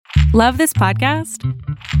Love this podcast?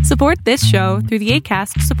 Support this show through the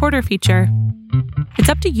Acast supporter feature. It's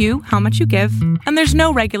up to you how much you give, and there's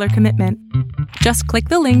no regular commitment. Just click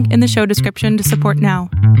the link in the show description to support now.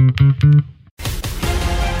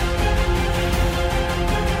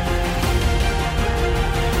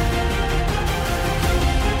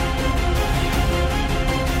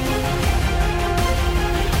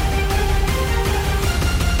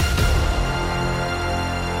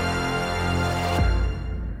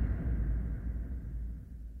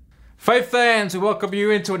 Fight fans, we welcome you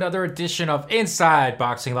into another edition of Inside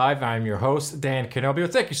Boxing Live. I'm your host, Dan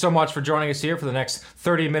Canobio. Thank you so much for joining us here for the next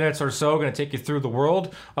 30 minutes or so. Going to take you through the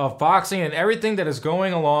world of boxing and everything that is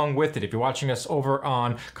going along with it. If you're watching us over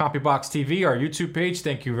on CompuBox TV, our YouTube page,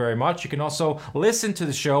 thank you very much. You can also listen to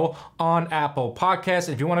the show on Apple Podcasts.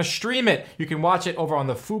 And if you want to stream it, you can watch it over on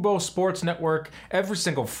the Fubo Sports Network every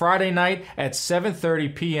single Friday night at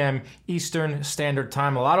 7:30 p.m. Eastern Standard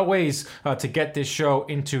Time. A lot of ways to get this show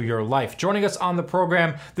into your life. Joining us on the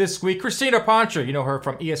program this week, Christina Pancha. You know her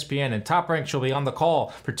from ESPN and Top Rank. She'll be on the call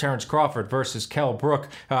for Terence Crawford versus Kell Brook,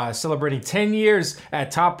 celebrating 10 years at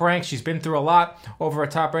Top Rank. She's been through a lot over at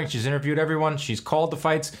Top Rank. She's interviewed everyone. She's called the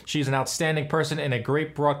fights. She's an outstanding person and a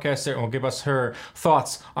great broadcaster, and will give us her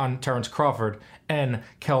thoughts on Terence Crawford and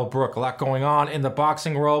Kell Brook. A lot going on in the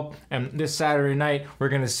boxing world, and this Saturday night we're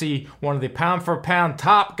going to see one of the pound-for-pound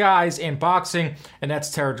top guys in boxing, and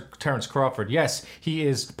that's Terence Crawford. Yes, he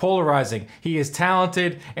is polarizing, he is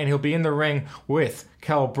talented, and he'll be in the ring with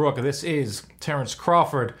Kell Brook. This is Terence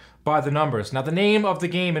Crawford by the numbers. Now, the name of the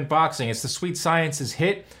game in boxing is the sweet science is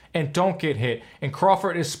hit and don't get hit, and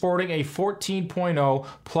Crawford is sporting a 14.0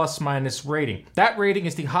 plus-minus rating. That rating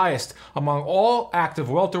is the highest among all active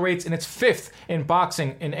welterweights, and it's fifth in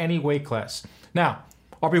boxing in any weight class. Now,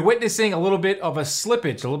 are we witnessing a little bit of a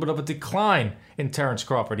slippage, a little bit of a decline in Terence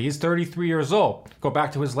Crawford? He is 33 years old. Go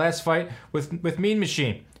back to his last fight with Mean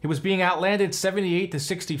Machine. He was being outlanded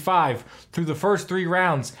 78-65 through the first three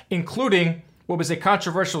rounds, including what was a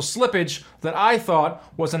controversial slippage that I thought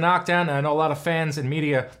was a knockdown, and I know a lot of fans and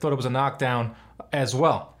media thought it was a knockdown as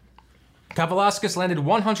well. Kavaliauskas landed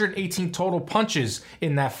 118 total punches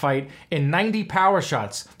in that fight and 90 power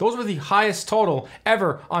shots. Those were the highest total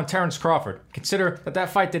ever on Terence Crawford. Consider that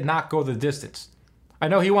fight did not go the distance. I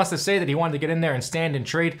know he wants to say that he wanted to get in there and stand and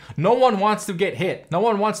trade. No one wants to get hit. No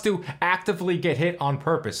one wants to actively get hit on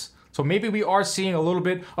purpose. So maybe we are seeing a little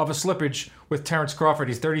bit of a slippage with Terence Crawford.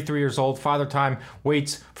 He's 33 years old. Father Time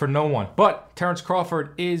waits for no one. But Terence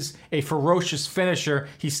Crawford is a ferocious finisher.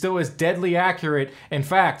 He still is deadly accurate. In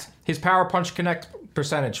fact, his power punch connect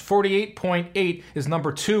percentage, 48.8, is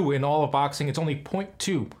number 2 in all of boxing. It's only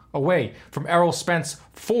 0.2 away from Errol Spence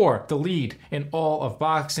for the lead in all of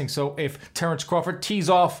boxing. So if Terence Crawford tees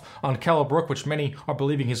off on Kell Brook, which many are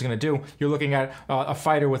believing he's going to do, you're looking at a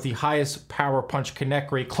fighter with the highest power punch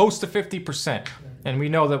connect rate, close to 50%. And we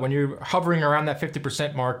know that when you're hovering around that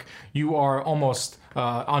 50% mark, you are almost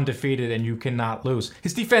undefeated and you cannot lose.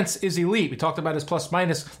 His defense is elite. We talked about his plus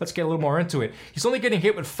minus. Let's get a little more into it. He's only getting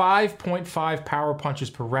hit with 5.5 power punches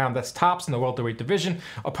per round. That's tops in the welterweight division.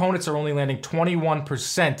 Opponents are only landing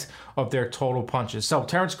 21% of their total punches. So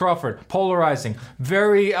Terence Crawford, polarizing,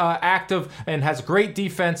 very active, and has great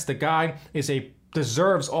defense. The guy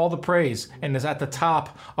deserves all the praise and is at the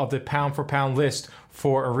top of the pound-for-pound list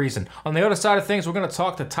for a reason. On the other side of things, we're going to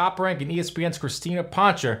talk to Top Rank and ESPN's Christina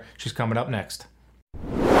Pancha. She's coming up next.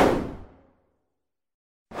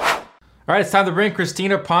 All right, it's time to bring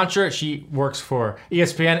Christina Pancha. She works for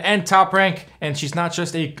ESPN and Top Rank, and she's not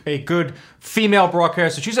just a good female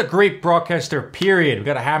broadcaster. She's a great broadcaster, period. We've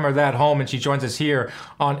got to hammer that home, and she joins us here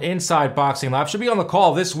on Inside Boxing Live. She'll be on the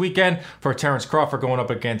call this weekend for Terence Crawford going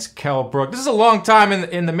up against Kell Brook. This is a long time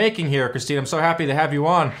in the making here, Christina. I'm so happy to have you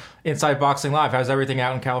on Inside Boxing Live. How's everything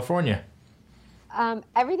out in California?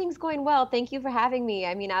 Everything's going well. Thank you for having me.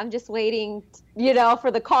 I mean, I'm just waiting,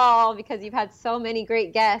 for the call because you've had so many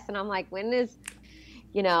great guests, and I'm like, when are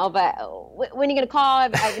you going to call?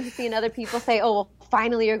 I've been seeing other people say, oh, well,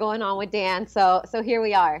 finally you're going on with Dan. So here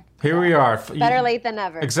we are. We are. Better late than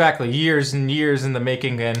never. Exactly. Years and years in the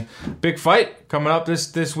making, and big fight coming up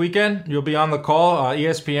this weekend. You'll be on the call.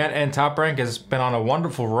 ESPN and Top Rank has been on a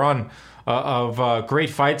wonderful run of great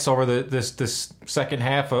fights over this second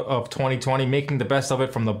half of 2020, making the best of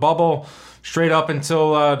it from the bubble straight up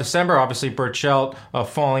until December. Obviously, Burchell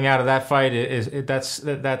falling out of that fight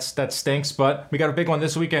that stinks. But we got a big one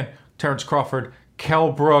this weekend: Terence Crawford,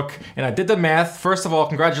 Kell Brook, and I did the math. First of all,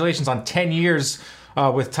 congratulations on 10 years.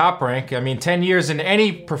 With Top Rank. I mean, 10 years in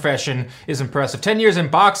any profession is impressive. 10 years in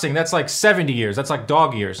boxing, that's like 70 years. That's like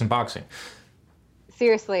dog years in boxing.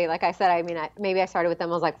 Seriously, like I said, I mean, maybe I started with them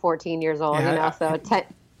when I was like 14 years old, so 10.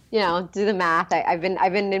 do the math. I've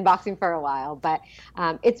been in boxing for a while, but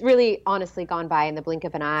it's really honestly gone by in the blink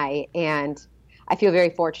of an eye. And I feel very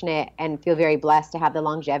fortunate and feel very blessed to have the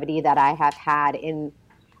longevity that I have had in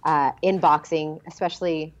boxing,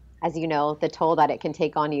 especially, as you know, the toll that it can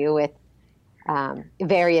take on you with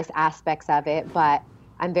various aspects of it. But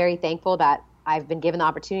I'm very thankful that I've been given the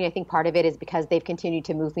opportunity. I think part of it is because they've continued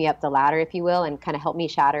to move me up the ladder, if you will, and kind of help me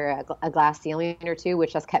shatter a glass ceiling or two,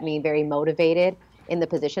 which has kept me very motivated in the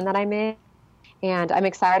position that I'm in. And I'm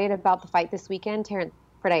excited about the fight this weekend. Terrence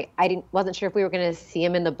Crawford, I wasn't sure if we were going to see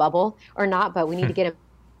him in the bubble or not, but we need to get him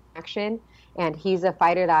in action. And he's a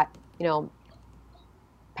fighter that,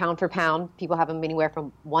 pound for pound, people have him anywhere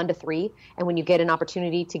from 1 to 3. And when you get an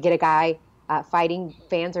opportunity to get a guy fighting,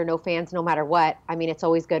 fans or no fans, no matter what, I mean, it's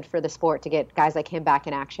always good for the sport to get guys like him back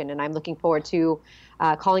in action. And I'm looking forward to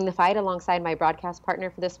calling the fight alongside my broadcast partner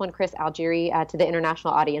for this one, Chris Algieri, to the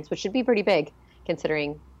international audience, which should be pretty big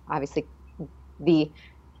considering, obviously, the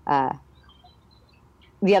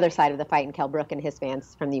other side of the fight in Kell Brook and his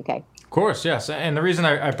fans from the UK. Of course, yes. And the reason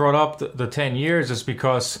I brought up the 10 years is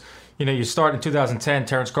because you start in 2010.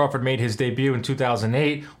 Terrence Crawford made his debut in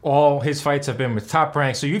 2008. All his fights have been with Top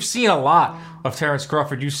Rank. So you've seen a lot of Terrence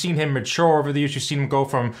Crawford. You've seen him mature over the years. You've seen him go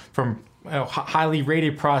from highly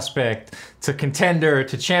rated prospect to contender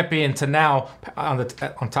to champion to now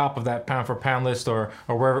on top of that pound for pound list or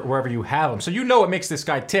wherever you have him. So what makes this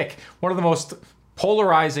guy tick. One of the most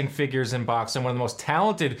polarizing figures in boxing, one of the most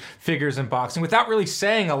talented figures in boxing, without really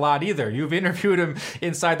saying a lot either. You've interviewed him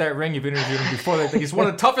inside that ring. You've interviewed him before that. He's one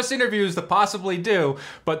of the toughest interviews to possibly do.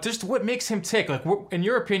 But just what makes him tick? Like, in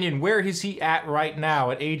your opinion, where is he at right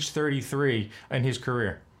now at age 33 in his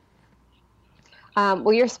career?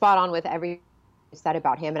 Well, you're spot on with everything you said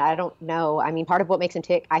about him. And I don't know. I mean, part of what makes him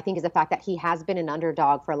tick, I think, is the fact that he has been an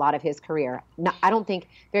underdog for a lot of his career. I don't think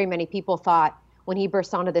very many people thought when he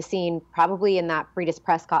burst onto the scene, probably in that Breidis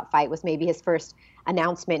Prescott fight was maybe his first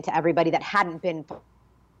announcement to everybody that hadn't been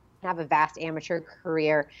have a vast amateur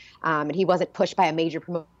career, and he wasn't pushed by a major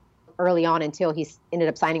promoter early on until he ended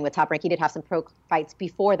up signing with Top Rank. He did have some pro fights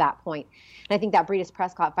before that point. And I think that Breidis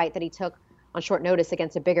Prescott fight that he took on short notice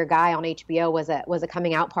against a bigger guy on HBO was a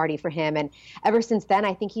coming out party for him. And ever since then,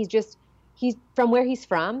 I think he's from where he's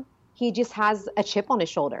from. He just has a chip on his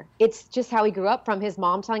shoulder. It's just how he grew up, from his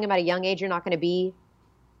mom telling him at a young age, you're not going to be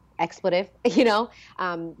expletive,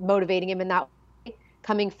 motivating him in that way.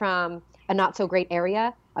 Coming from a not so great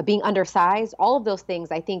area, being undersized, all of those things,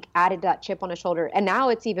 I think, added that chip on his shoulder. And now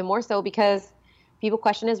it's even more so because people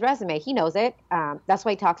question his resume. He knows it. That's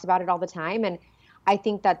why he talks about it all the time. And I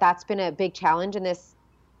think that that's been a big challenge in this,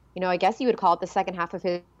 I guess you would call it the second half of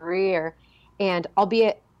his career. And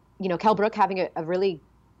albeit, Kell Brook having a really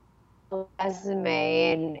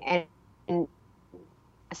resume and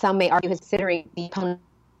some may argue considering the opponent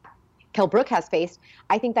Kell Brook has faced,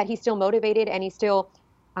 I think that he's still motivated and he still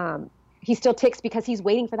ticks because he's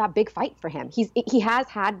waiting for that big fight for him. He has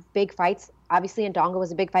had big fights. Obviously, Ndonga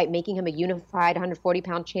was a big fight, making him a unified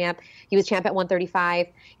 140-pound champ. He was champ at 135.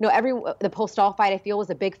 The Postol fight, I feel, was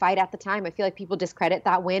a big fight at the time. I feel like people discredit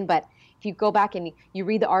that win, but if you go back and you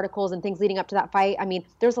read the articles and things leading up to that fight, I mean,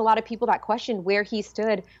 there's a lot of people that questioned where he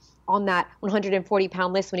stood on that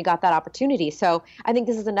 140-pound list when he got that opportunity. So I think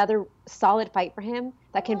this is another solid fight for him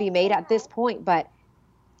that can be made at this point, but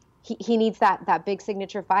he needs that big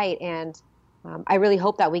signature fight, and I really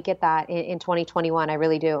hope that we get that in 2021. I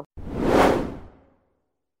really do.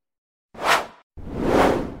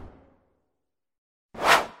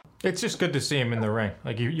 It's just good to see him in the ring.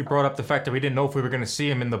 Like you brought up the fact that we didn't know if we were going to see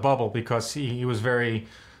him in the bubble because he was very,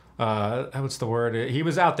 what's the word? He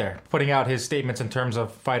was out there putting out his statements in terms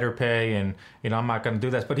of fighter pay and, I'm not going to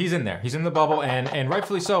do this. But he's in there. He's in the bubble, and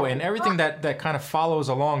rightfully so. And everything that kind of follows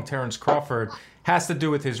along Terrence Crawford has to do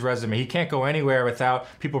with his resume. He can't go anywhere without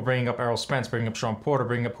people bringing up Errol Spence, bringing up Sean Porter,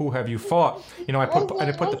 bringing up who have you fought. I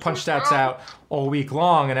put the punch stats out all week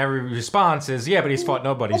long, and every response is, yeah, but he's fought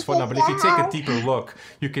nobody. He's fought nobody. If you take a deeper look,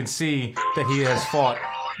 you can see that he has fought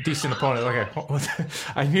decent opponent. Okay,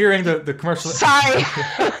 I'm hearing the commercial. Sorry.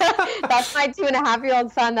 That's my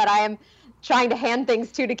 2.5-year-old son that I am trying to hand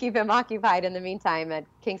things to keep him occupied in the meantime. And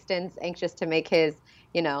Kingston's anxious to make his,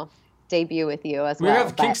 debut with you as well. We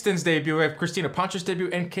have Kingston's debut, we have Christina Poncher's debut,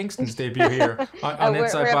 and Kingston's debut here on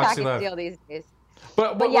Inside Boxing Live. Deal these days.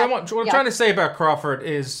 But what I'm trying to say about Crawford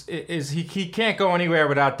is he can't go anywhere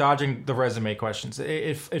without dodging the resume questions.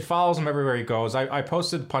 It follows him everywhere he goes. I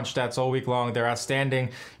posted punch stats all week long. They're outstanding.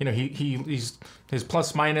 He's his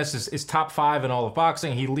plus minus is top 5 in all of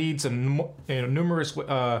boxing. He leads in numerous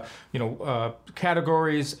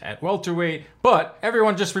categories at welterweight. But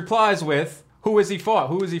everyone just replies with, Who has he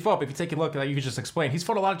fought? If you take a look at that, you could just explain. He's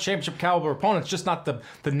fought a lot of championship caliber opponents, just not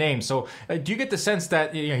the name. So do you get the sense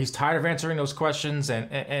that he's tired of answering those questions,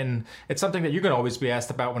 and it's something that you're going to always be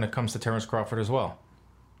asked about when it comes to Terence Crawford as well?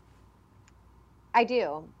 I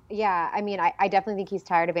do. Yeah. I mean, I definitely think he's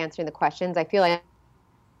tired of answering the questions. I feel like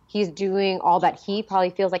he's doing all that he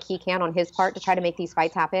probably feels like he can on his part to try to make these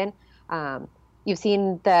fights happen. You've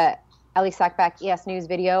seen the Ellie Sackback ES News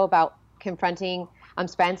video about confronting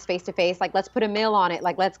Spence face to face. Like, let's put a mill on it.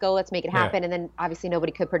 Like, let's go. Let's make it happen. Yeah. And then obviously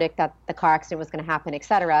nobody could predict that the car accident was going to happen,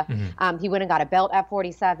 etc. Mm-hmm. He went and got a belt at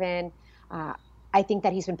 47. I think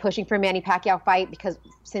that he's been pushing for a Manny Pacquiao fight because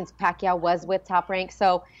since Pacquiao was with Top Rank.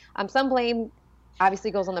 So some blame obviously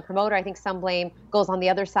goes on the promoter. I think some blame goes on the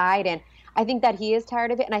other side. And I think that he is tired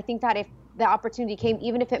of it. And I think that if the opportunity came,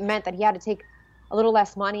 even if it meant that he had to take a little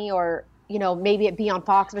less money or, maybe it be on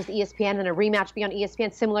Fox versus ESPN and a rematch be on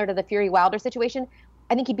ESPN, similar to the Fury Wilder situation,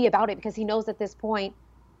 I think he'd be about it because he knows at this point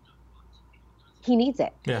he needs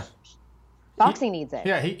it. Yeah. Boxing needs it.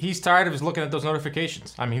 Yeah, he's tired of looking at those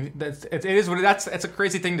notifications. I mean, that's a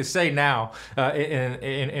crazy thing to say now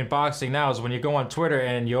in boxing now, is when you go on Twitter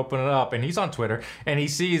and you open it up and he's on Twitter and he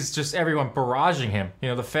sees just everyone barraging him.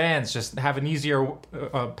 The fans just have an easier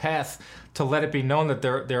path to let it be known that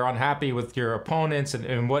they're unhappy with your opponents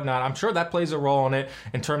and whatnot. I'm sure that plays a role in it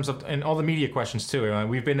in terms of, and all the media questions too.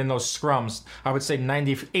 We've been in those scrums. I would say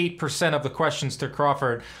 98% of the questions to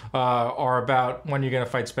Crawford are about when you're going to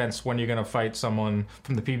fight Spence, when you're going to fight someone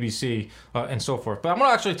from the PBC, and so forth. But I'm going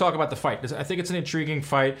to actually talk about the fight. I think it's an intriguing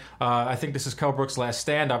fight. I think this is Kell Brook's last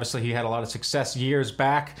stand. Obviously, he had a lot of success years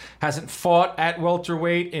back. Hasn't fought at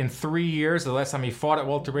welterweight in 3 years. The last time he fought at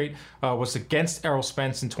welterweight was against Errol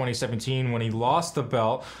Spence in 2017 when he lost the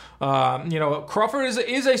belt. Crawford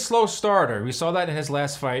is a slow starter. We saw that in his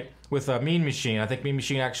last fight with Mean Machine. I think Mean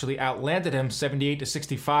Machine actually outlanded him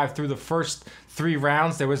 78-65 through the first 3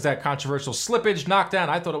 rounds. There was that controversial slippage knockdown.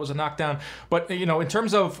 I thought it was a knockdown. But, in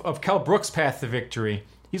terms of Kell Brook's path to victory,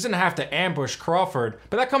 he's going to have to ambush Crawford.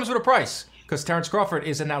 But that comes with a price, because Terence Crawford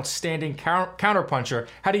is an outstanding counterpuncher.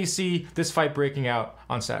 How do you see this fight breaking out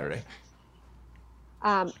on Saturday?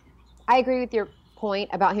 I agree with your point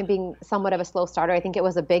about him being somewhat of a slow starter. I think it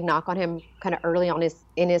was a big knock on him kind of early on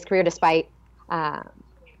in his career, despite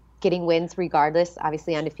getting wins regardless,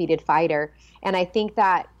 obviously undefeated fighter. And I think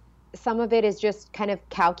that some of it is just kind of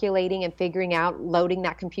calculating and figuring out, loading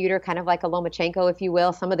that computer, kind of like a Lomachenko, if you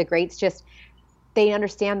will. Some of the greats just, they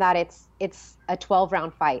understand that it's a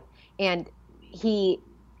 12-round fight. And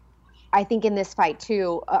I think in this fight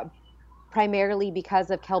too, primarily because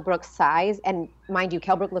of Kell Brook's size. And mind you,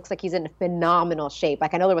 Kell Brook looks like he's in phenomenal shape.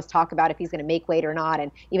 Like, I know there was talk about if he's going to make weight or not.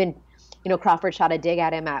 And even, Crawford shot a dig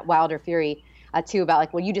at him at Wilder Fury too, about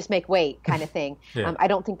like, well, you just make weight kind of thing. Yeah. I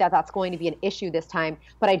don't think that that's going to be an issue this time.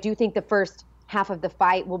 But I do think the first half of the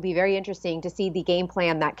fight will be very interesting to see the game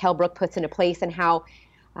plan that Kell Brook puts into place and how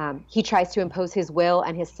he tries to impose his will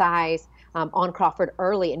and his size on Crawford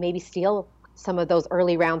early and maybe steal some of those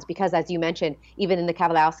early rounds. Because as you mentioned, even in the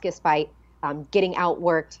Kavaliauskas fight, getting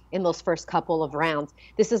outworked in those first couple of rounds.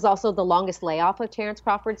 This is also the longest layoff of Terence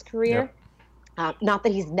Crawford's career. Yep. Not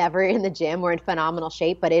that he's never in the gym or in phenomenal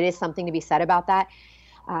shape, but it is something to be said about that.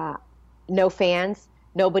 No fans,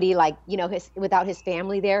 nobody without his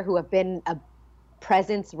family there who have been a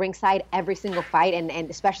presence ringside every single fight, and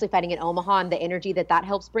especially fighting in Omaha and the energy that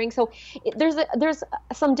helps bring. So there's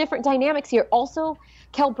some different dynamics here. Also,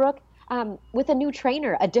 Kell Brook with a new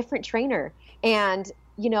trainer, a different trainer, and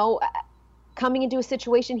coming into a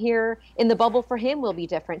situation here in the bubble for him will be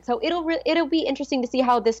different. So it'll be interesting to see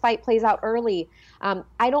how this fight plays out early.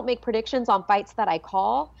 I don't make predictions on fights that I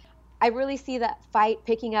call. I really see that fight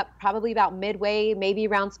picking up probably about midway, maybe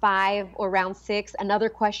rounds 5 or round 6. Another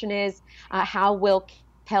question is how will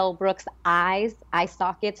Kell Brook's eye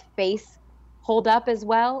sockets, face hold up as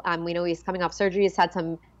well? We know he's coming off surgery. He's had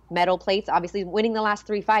some metal plates. Obviously, winning the last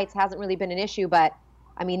 3 fights hasn't really been an issue, but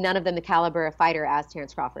none of them the caliber of fighter as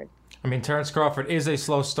Terence Crawford. Terence Crawford is a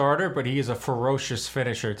slow starter, but he is a ferocious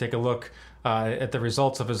finisher. Take a look at the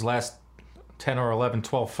results of his last 10 or 11,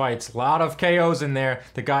 12 fights. A lot of KOs in there.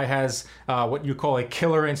 The guy has what you call a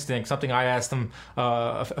killer instinct, something I asked him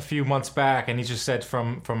a few months back, and he just said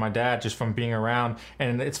from my dad, just from being around.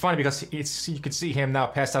 And it's funny because you could see him now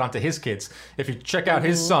pass that on to his kids. If you check out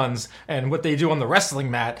his sons and what they do on the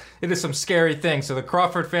wrestling mat, it is some scary things. So the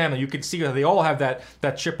Crawford family, you can see that they all have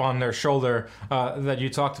that chip on their shoulder that you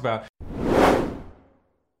talked about.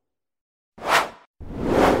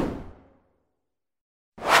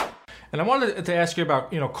 And I wanted to ask you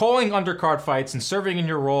about, calling undercard fights and serving in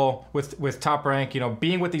your role with Top Rank,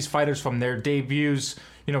 being with these fighters from their debuts,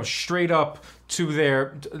 straight up to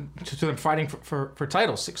them fighting for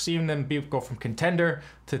titles, seeing them go from contender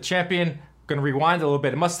to champion. Going to rewind a little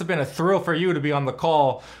bit. It must have been a thrill for you to be on the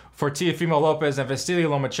call for Teofimo Lopez and Vasily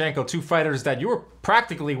Lomachenko, two fighters that you were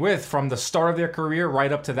practically with from the start of their career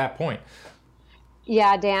right up to that point.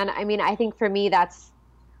 Yeah, Dan. I mean, I think for me, that's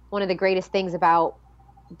one of the greatest things about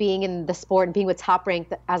being in the sport and being with Top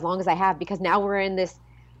Rank as long as I have, because now we're in this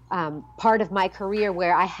part of my career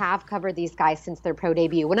where I have covered these guys since their pro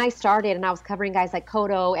debut. When I started and I was covering guys like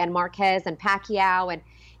Cotto and Marquez and Pacquiao and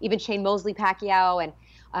even Shane Mosley Pacquiao and,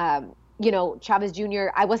 Chavez Jr.,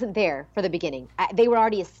 I wasn't there for the beginning. They were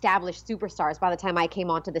already established superstars by the time I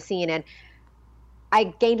came onto the scene. And I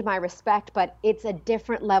gained my respect, but it's a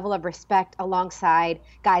different level of respect alongside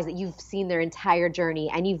guys that you've seen their entire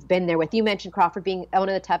journey and you've been there with. You mentioned Crawford being one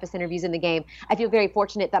of the toughest interviews in the game. I feel very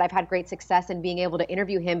fortunate that I've had great success in being able to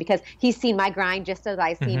interview him because he's seen my grind just as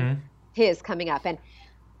I've seen his coming up. And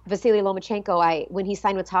Vasily Lomachenko, when he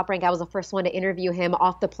signed with Top Rank, I was the first one to interview him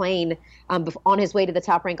off the plane on his way to the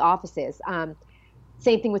Top Rank offices.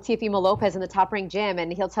 Same thing with Teofimo Lopez in the Top Rank gym,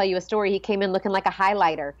 and he'll tell you a story. He came in looking like a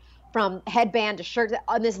highlighter, from headband to shirt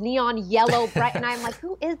on this neon yellow bright, and I'm like,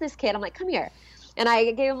 who is this kid? I'm like, come here. And I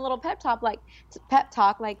gave him a little pep talk,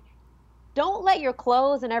 like, don't let your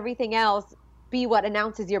clothes and everything else be what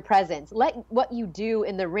announces your presence. Let what you do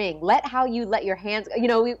in the ring. Let how you let your hands,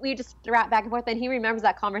 we just rap back and forth, and he remembers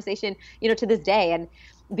that conversation, to this day, and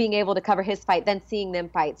being able to cover his fight, then seeing them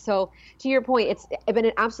fight. So to your point, it's been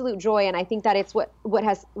an absolute joy, and I think that it's what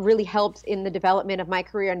has really helped in the development of my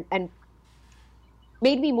career and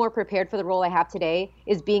made me more prepared for the role I have today,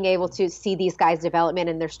 is being able to see these guys' development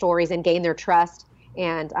and their stories and gain their trust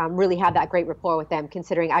and really have that great rapport with them,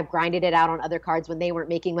 considering I've grinded it out on other cards when they weren't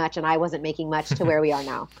making much and I wasn't making much to where we are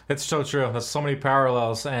now. It's so true. There's so many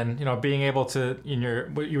parallels. And, being able to,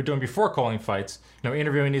 what you were doing before calling fights,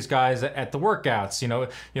 interviewing these guys at the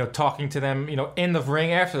workouts, talking to them, in the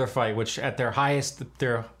ring after the fight, which at their highest,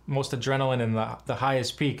 their most adrenaline and the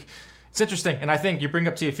highest peak. It's interesting. And I think you bring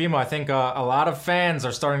up Teofimo. I think a lot of fans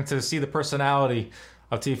are starting to see the personality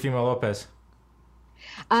of Teofimo Lopez.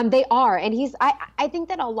 They are. And I think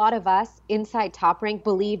that a lot of us inside Top Rank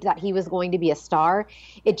believed that he was going to be a star.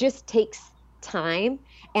 It just takes time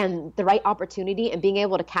and the right opportunity and being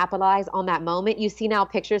able to capitalize on that moment. You see now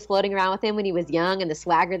pictures floating around with him when he was young and the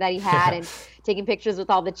swagger that he had and taking pictures with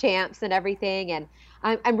all the champs and everything. And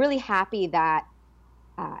I'm really happy that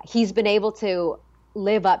he's been able to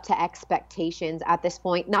live up to expectations at this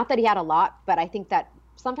point. Not that he had a lot, but I think that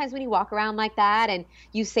sometimes when you walk around like that and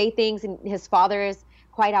you say things, and his father is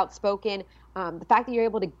quite outspoken, the fact that you're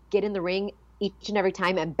able to get in the ring each and every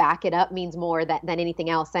time and back it up means more than anything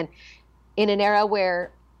else. And in an era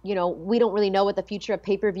where, we don't really know what the future of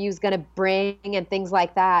pay-per-view is going to bring and things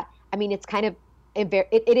like that, I mean, it's kind of,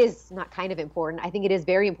 it is not kind of important. I think it is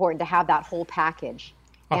very important to have that whole package.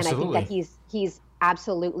 Absolutely. And I think that he's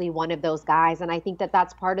absolutely one of those guys. And I think that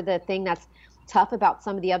that's part of the thing that's tough about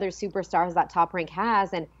some of the other superstars that Top Rank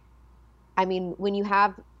has. And I mean, when you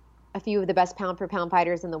have a few of the best pound for pound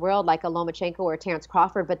fighters in the world, like a Lomachenko or Terrence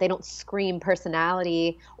Crawford, but they don't scream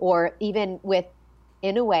personality, or even with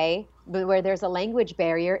Inoue, where there's a language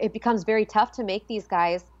barrier, it becomes very tough to make these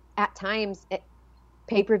guys at times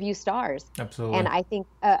pay-per-view stars. Absolutely. And I think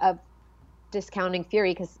discounting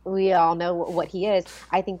Fury, because we all know what he is,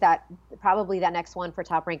 I think that probably that next one for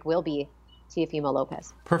Top Rank will be Teofimo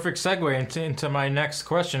Lopez. Perfect segue into my next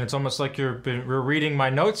question. It's almost like we're reading my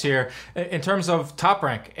notes here. In terms of Top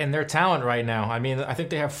Rank and their talent right now, I mean, I think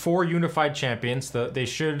they have 4 unified champions. They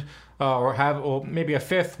should or have maybe a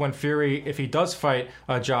 5th when Fury, if he does fight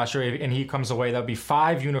Joshua and he comes away, that'll be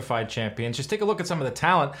 5 unified champions. Just take a look at some of the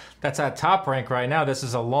talent that's at Top Rank right now. This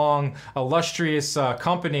is a long, illustrious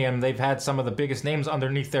company, and they've had some of the biggest names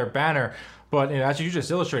underneath their banner. But as you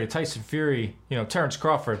just illustrated, Tyson Fury, Terrence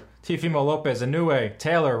Crawford, Teofimo Lopez, Inoue,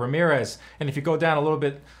 Taylor, Ramirez, and if you go down a little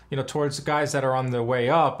bit, towards guys that are on their way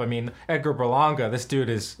up, I mean, Edgar Berlanga, this dude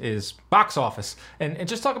is box office. And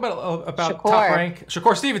just talk about Shakur. Top Rank.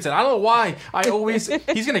 Shakur Stevenson. I don't know why I always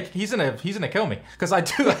he's gonna kill me, because I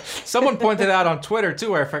do. Someone pointed out on Twitter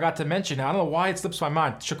too, where I forgot to mention. I don't know why it slips my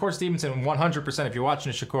mind. Shakur Stevenson, 100%. If you're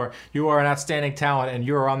watching Shakur, you are an outstanding talent and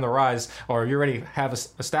you're on the rise, or you already have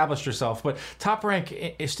established yourself. But Top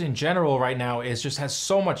Rank, just in general right now, has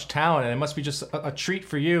so much talent, and it must be just a treat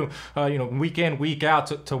for you, week in, week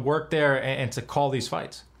out to work there and to call these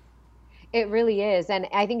fights. It really is. And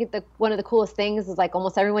I think one of the coolest things is like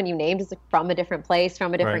almost everyone you named is from a different place,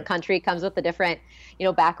 from a different country, comes with a different,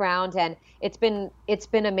 background. And it's been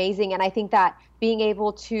amazing. And I think that being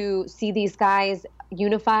able to see these guys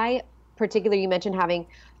unify, particularly you mentioned having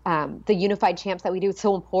the unified champs that we do, it's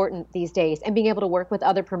so important these days, and being able to work with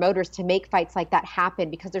other promoters to make fights like that happen,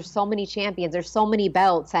 because there's so many champions, there's so many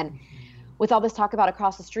belts. And with all this talk about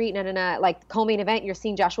across the street and in a like co-main event, you're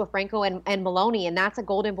seeing Joshua Franco and Maloney, and that's a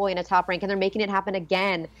golden boy in a Top Rank, and they're making it happen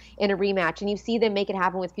again in a rematch. And you see them make it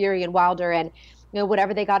happen with Fury and Wilder, and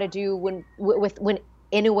whatever they got to do when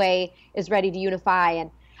Inoue is ready to unify. And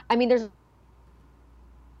I mean, there's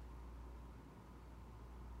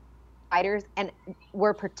fighters, and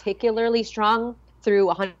we're particularly strong through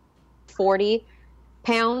 140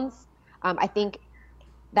 pounds. I think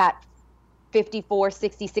that 54,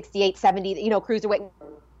 60, 68, 70, cruiserweight,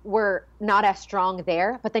 we're not as strong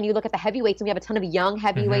there. But then you look at the heavyweights, and we have a ton of young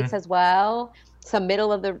heavyweights as well, some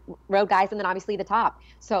middle of the road guys, and then obviously the top.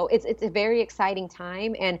 So it's a very exciting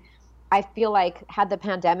time. And I feel like had the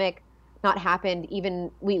pandemic not happened,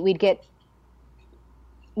 even we'd get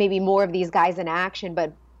maybe more of these guys in action.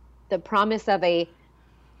 But the promise of a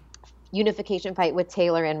unification fight with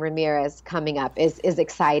Taylor and Ramirez coming up is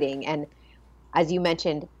exciting. And as you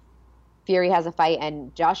mentioned, Fury has a fight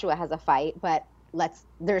and Joshua has a fight, but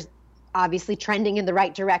there's obviously trending in the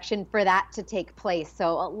right direction for that to take place.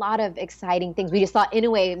 So a lot of exciting things. We just saw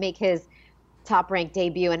Inoue make his Top Rank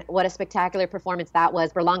debut, and what a spectacular performance that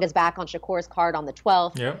was. Berlanga's back on Shakur's card on the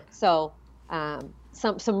 12th. Yep. So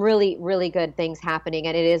some really, really good things happening,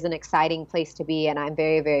 and it is an exciting place to be, and I'm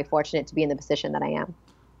very, very fortunate to be in the position that I am.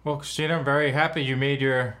 Well, Christina, I'm very happy you made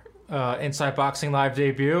your Inside Boxing Live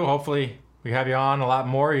debut. Hopefully we have you on a lot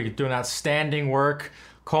more. You're doing outstanding work,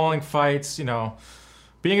 calling fights,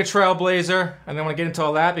 being a trailblazer. I don't want to get into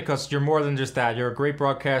all that because you're more than just that. You're a great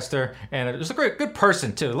broadcaster and just a good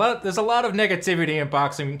person, too. There's a lot of negativity in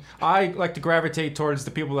boxing. I like to gravitate towards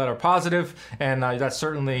the people that are positive, and that's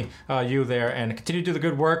certainly you there. And continue to do the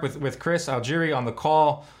good work with Chris Algieri on the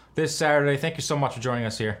call this Saturday. Thank you so much for joining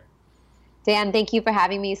us here. Dan, thank you for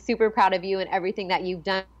having me. Super proud of you and everything that you've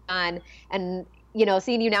done. And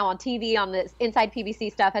seeing you now on TV on the Inside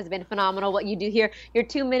PBC stuff has been phenomenal. What you do here, your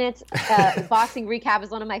 2 minutes boxing recap is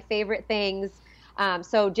one of my favorite things.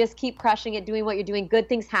 So just keep crushing it, doing what you're doing. Good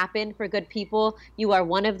things happen for good people. You are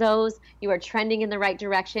one of those. You are trending in the right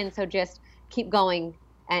direction. So just keep going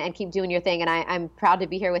and keep doing your thing. And I'm proud to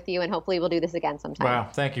be here with you, and hopefully we'll do this again sometime. Wow,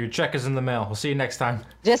 thank you. Check is in the mail. We'll see you next time.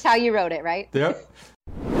 Just how you wrote it, right? Yep.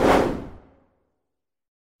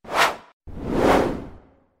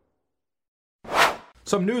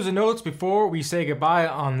 Some news and notes before we say goodbye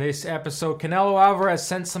on this episode. Canelo Alvarez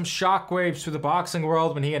sent some shockwaves through the boxing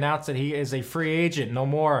world when he announced that he is a free agent, no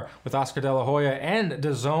more with Oscar De La Hoya and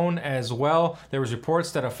DAZN as well. There was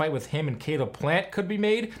reports that a fight with him and Caleb Plant could be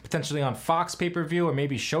made, potentially on Fox pay-per-view or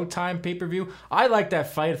maybe Showtime pay-per-view. I like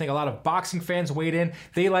that fight. I think a lot of boxing fans weighed in.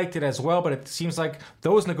 They liked it as well, but it seems like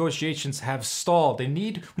those negotiations have stalled. When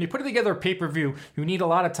you put together a pay-per-view, you need a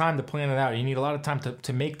lot of time to plan it out. You need a lot of time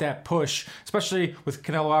to make that push, especially with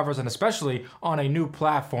Canelo Alvarez and especially on a new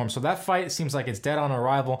platform. So that fight seems like it's dead on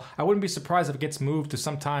arrival. I wouldn't be surprised if it gets moved to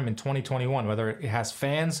sometime in 2021, whether it has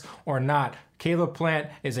fans or not. Caleb Plant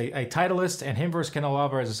is a titleist, and him versus Canelo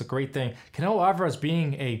Alvarez is a great thing. Canelo Alvarez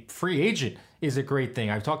being a free agent is a great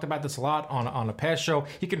thing. I've talked about this a lot on a past show.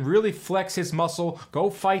 He can really flex his muscle,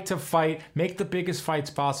 go fight to fight, make the biggest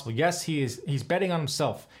fights possible. Yes, he's betting on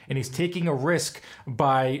himself, and he's taking a risk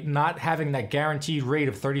by not having that guaranteed rate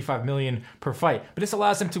of $35 million per fight. But this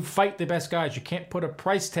allows him to fight the best guys. You can't put a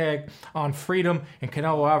price tag on freedom, and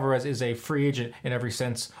Canelo Alvarez is a free agent in every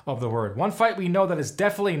sense of the word. One fight we know that is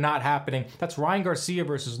definitely not happening, that's Ryan Garcia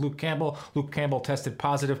versus Luke Campbell. Luke Campbell tested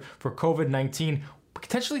positive for COVID-19.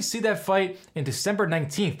 Potentially see that fight in December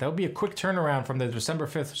 19th. That would be a quick turnaround from the December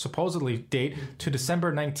 5th supposedly date to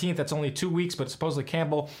December 19th. That's only 2 weeks, but supposedly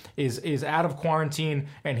Campbell is out of quarantine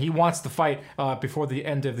and he wants to fight before the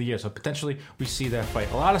end of the year. So potentially we see that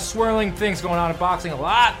fight. A lot of swirling things going on in boxing. A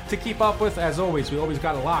lot to keep up with. As always, we always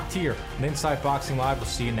got it locked here on Inside Boxing Live. We'll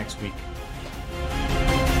see you next week.